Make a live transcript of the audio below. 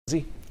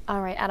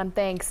All right, Adam,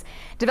 thanks.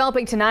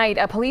 Developing tonight,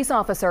 a police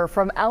officer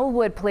from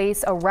Elmwood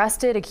Place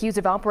arrested, accused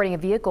of operating a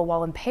vehicle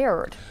while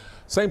impaired.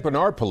 St.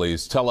 Bernard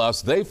police tell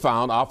us they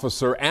found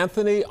Officer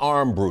Anthony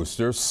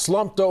Armbruster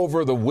slumped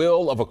over the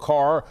wheel of a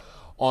car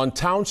on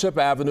Township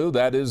Avenue,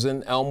 that is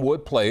in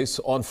Elmwood Place,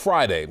 on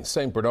Friday.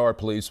 St. Bernard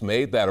police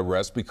made that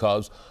arrest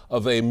because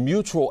of a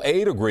mutual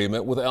aid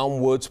agreement with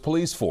Elmwood's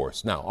police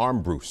force. Now,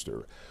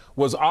 Armbruster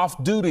was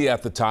off duty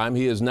at the time.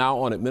 He is now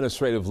on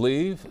administrative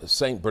leave.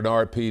 St.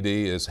 Bernard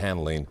PD is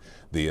handling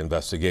the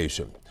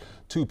investigation.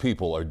 2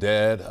 people are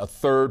dead. A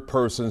 3rd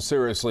person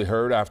seriously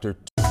hurt after